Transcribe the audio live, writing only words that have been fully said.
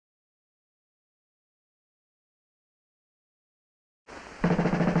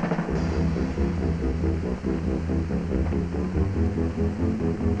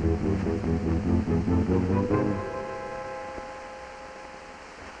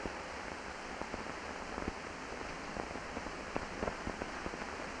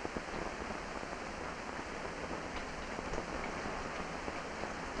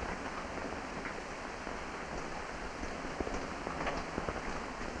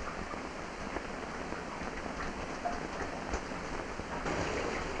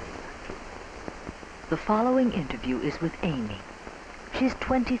The following interview is with Amy. She's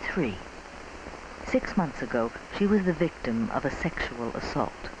 23. 6 months ago, she was the victim of a sexual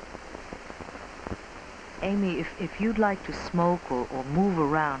assault. Amy, if you'd like to smoke or move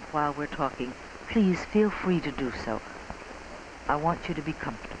around while we're talking, please feel free to do so. I want you to be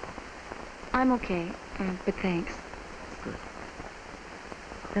comfortable. I'm okay, but thanks. Good.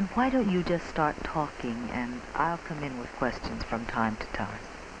 Then why don't you just start talking, and I'll come in with questions from time to time.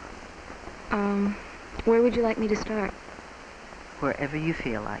 Where would you like me to start? Wherever you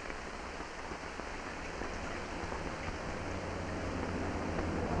feel like.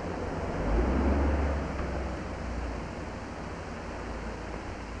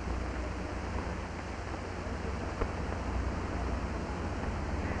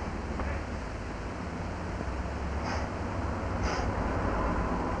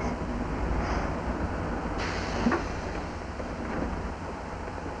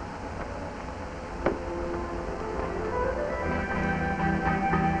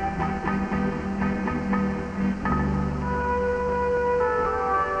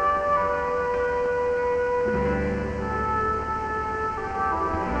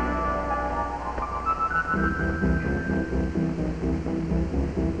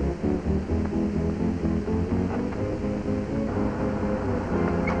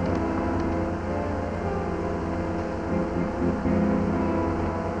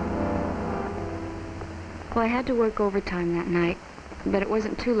 Well, I had to work overtime that night, but it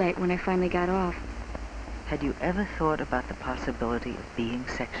wasn't too late when I finally got off. Had you ever thought about the possibility of being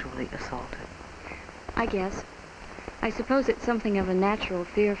sexually assaulted? I guess. I suppose it's something of a natural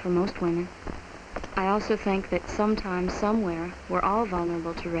fear for most women. I also think that sometime, somewhere, we're all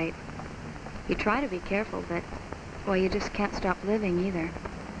vulnerable to rape. You try to be careful, but, well, you just can't stop living either.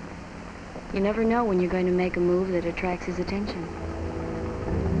 You never know when you're going to make a move that attracts his attention.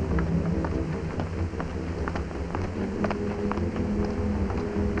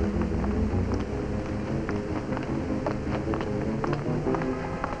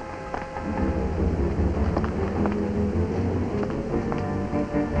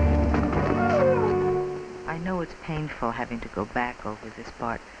 It's painful having to go back over this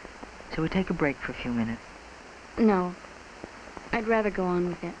part. Shall we take a break for a few minutes? No. I'd rather go on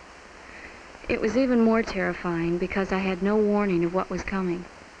with it. It was even more terrifying because I had no warning of what was coming.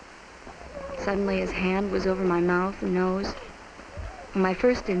 Suddenly his hand was over my mouth and nose. My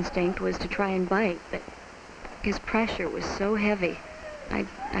first instinct was to try and bite, but his pressure was so heavy, I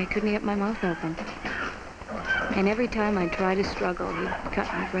couldn't get my mouth open. And every time I'd try to struggle, he'd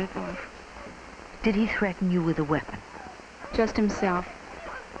cut my breath off. Did he threaten you with a weapon? Just himself.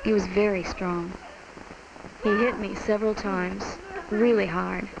 He was very strong. He hit me several times, really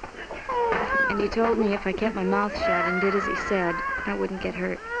hard. And he told me if I kept my mouth shut and did as he said, I wouldn't get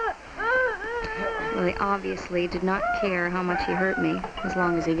hurt. Well, he obviously did not care how much he hurt me, as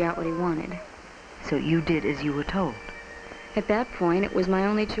long as he got what he wanted. So you did as you were told? At that point, it was my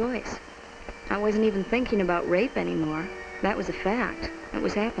only choice. I wasn't even thinking about rape anymore. That was a fact. It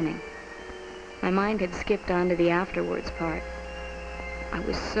was happening. My mind had skipped on to the afterwards part. I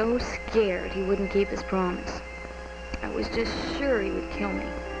was so scared he wouldn't keep his promise. I was just sure he would kill me.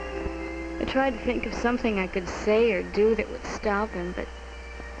 I tried to think of something I could say or do that would stop him, but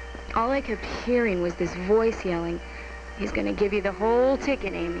all I kept hearing was this voice yelling, "He's gonna give you the whole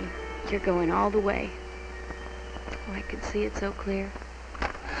ticket, Amy. You're going all the way." Oh, I could see it so clear.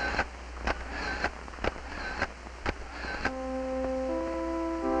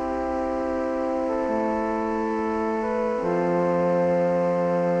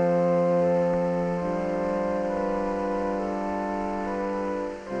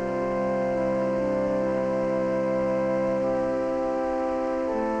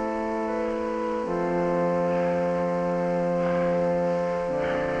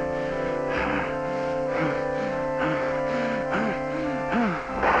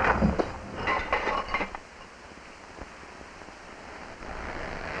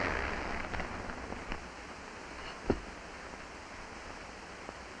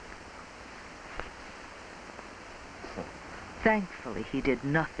 Thankfully, he did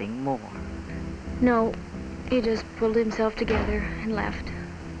nothing more. No, he just pulled himself together and left.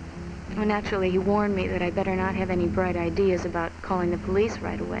 Well, naturally, he warned me that I better not have any bright ideas about calling the police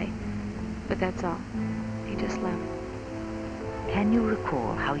right away. But that's all. He just left. Can you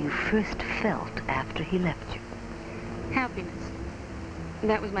recall how you first felt after he left you? Happiness.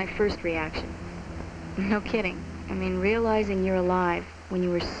 That was my first reaction. No kidding. I mean, realizing you're alive when you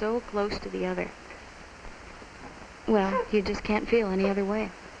were so close to the other. Well, you just can't feel any other way.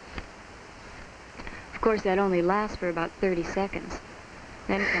 Of course, that only lasts for about 30 seconds.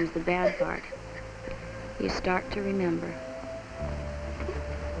 Then comes the bad part. you start to remember.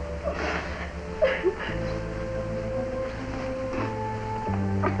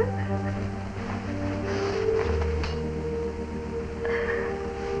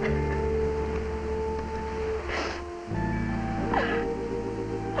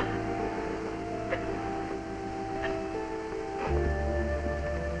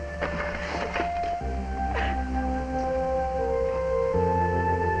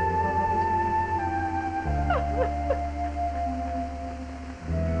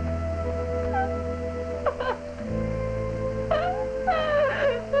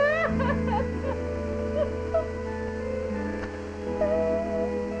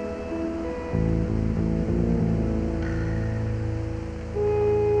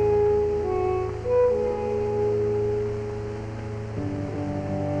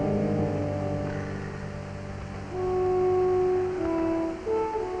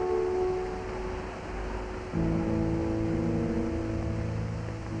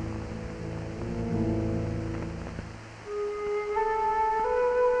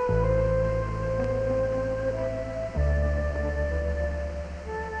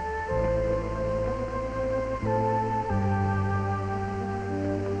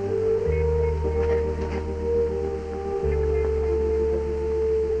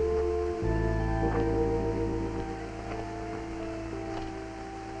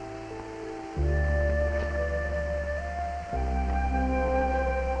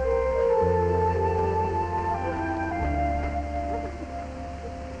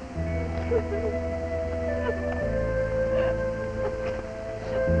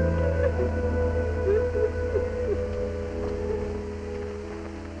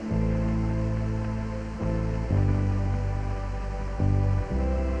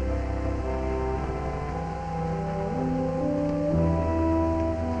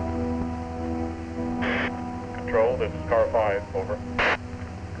 Control, this is Car 5, over.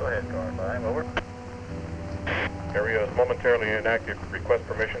 Go ahead, Car 5, over. Area is momentarily inactive. Request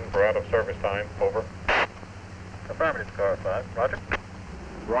permission for out-of-service time, over. Affirmative, Car 5, roger.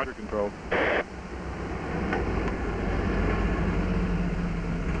 Roger, Control.